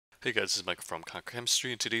Hey guys, this is Michael from Conquer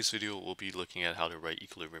Chemistry. In today's video, we'll be looking at how to write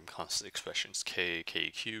equilibrium constant expressions K,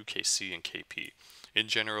 KQ, KC, and KP. In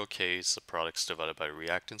general, K is the products divided by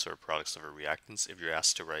reactants or products over reactants. If you're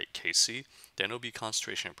asked to write KC, then it'll be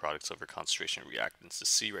concentration of products over concentration of reactants. The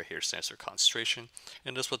C right here stands for concentration,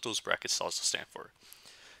 and that's what those brackets also stand for.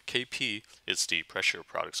 Kp is the pressure of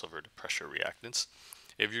products over the pressure of reactants.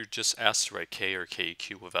 If you're just asked to write K or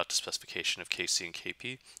KQ without the specification of Kc and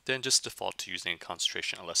Kp, then just default to using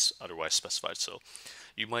concentration unless otherwise specified. So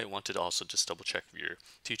you might want to also just double check with your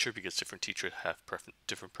teacher because different teachers have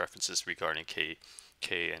different preferences regarding K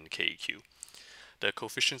and KQ. The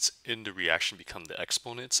coefficients in the reaction become the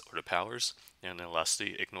exponents or the powers, and then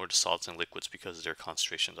lastly, ignore the solids and liquids because their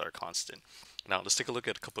concentrations are constant. Now let's take a look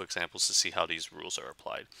at a couple examples to see how these rules are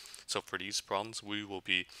applied. So for these problems, we will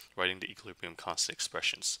be writing the equilibrium constant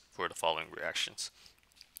expressions for the following reactions.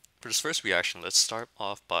 For this first reaction, let's start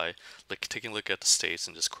off by taking a look at the states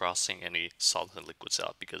and just crossing any solids and liquids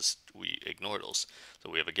out because we ignore those.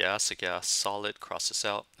 So we have a gas, solid, cross this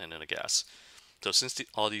out, and then a gas. So since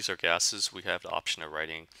all these are gases, we have the option of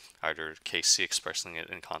writing either Kc expressing it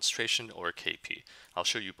in concentration or Kp. I'll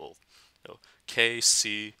show you both. So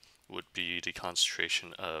Kc would be the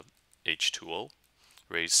concentration of H2O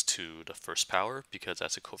raised to the first power because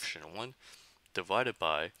that's a coefficient of 1 divided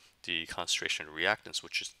by the concentration of reactants,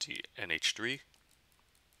 which is the NH3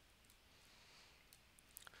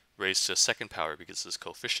 raised to the second power because this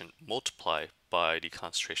coefficient multiplied by the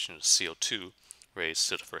concentration of CO2 raised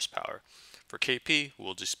to the first power. For Kp,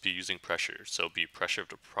 we'll just be using pressure. So it'll be pressure of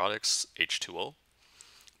the products, H2O,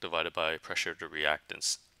 divided by pressure of the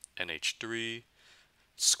reactants, NH3,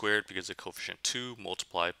 squared because of coefficient 2,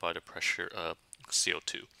 multiplied by the pressure of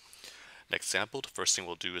CO2. Next example, the first thing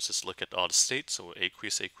we'll do is just look at all the states. So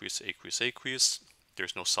aqueous, aqueous, aqueous, aqueous.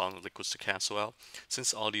 There's no solid and liquids to cancel out.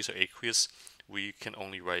 Since all these are aqueous, we can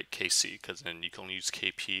only write Kc because then you can only use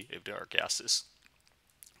Kp if there are gases.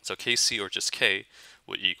 So Kc, or just K,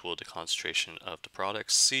 would equal the concentration of the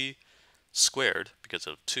product C squared, because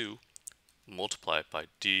of 2, multiplied by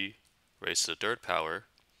D raised to the third power,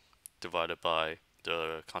 divided by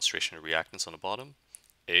the concentration of reactants on the bottom,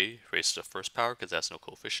 A raised to the first power, because that's no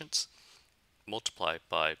coefficients, multiplied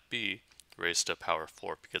by B raised to the power of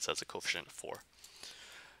 4, because that's a coefficient of 4.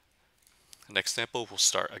 Next example, we'll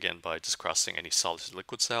start again by just crossing any solids and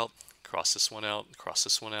liquids out, cross this one out, cross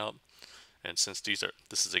this one out, and since this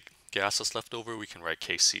is a gas that's left over, we can write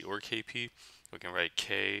Kc or Kp. We can write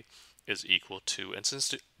K is equal to, and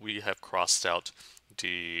since we have crossed out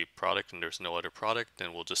the product and there's no other product,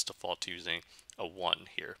 then we'll just default to using a 1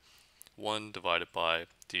 here. 1 divided by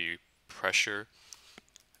the pressure,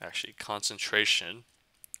 actually concentration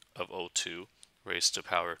of O2 raised to the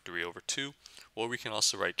power of 3 over 2, or we can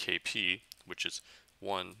also write Kp, which is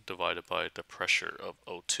 1 divided by the pressure of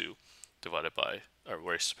O2 divided by, or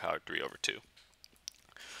raised to the power of 3 over 2.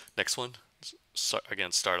 Next one,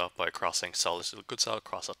 again start off by crossing solids and liquids out,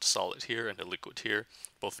 cross out the solid here and the liquid here.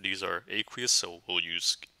 Both of these are aqueous, so we'll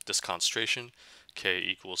use this concentration. K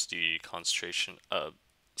equals the concentration of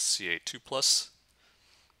Ca2 plus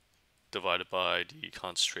divided by the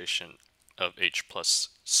concentration of H plus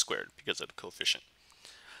squared because of the coefficient.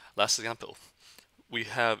 Last example, we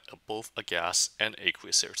have both a gas and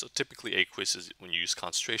aqueous here. So typically aqueous is when you use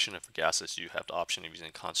concentration, and for gases you have the option of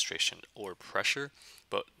using concentration or pressure.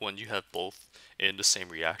 But when you have both in the same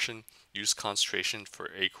reaction, use concentration for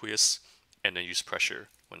aqueous and then use pressure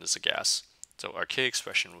when it's a gas. So our K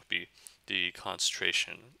expression would be the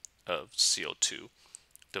concentration of CO2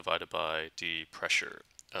 divided by the pressure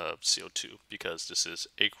of CO2. Because this is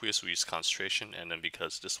aqueous, we use concentration, and then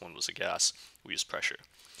because this one was a gas, we use pressure.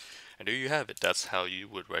 And there you have it. That's how you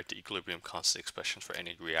would write the equilibrium constant expression for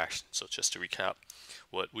any reaction. So just to recap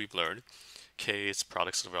what we've learned, K is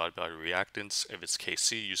products divided by the reactants. If it's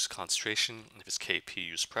Kc, use concentration. If it's Kp,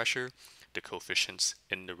 use pressure. The coefficients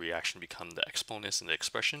in the reaction become the exponents in the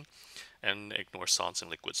expression. And ignore solids and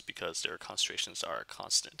liquids because their concentrations are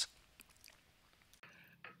constant.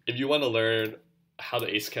 If you want to learn how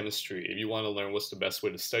to ace chemistry, if you want to learn what's the best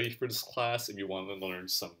way to study for this class, if you want to learn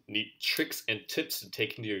some neat tricks and tips to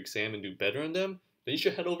take into your exam and do better on them, then you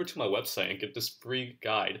should head over to my website and get this free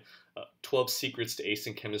guide, 12 Secrets to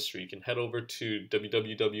Acing Chemistry. You can head over to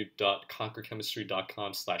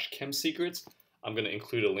www.conquerchemistry.com/chemsecrets. I'm going to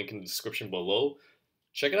include a link in the description below.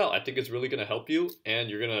 Check it out. I think it's really going to help you and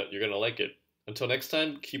you're going to like it. Until next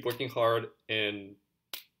time, keep working hard and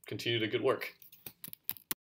continue the good work.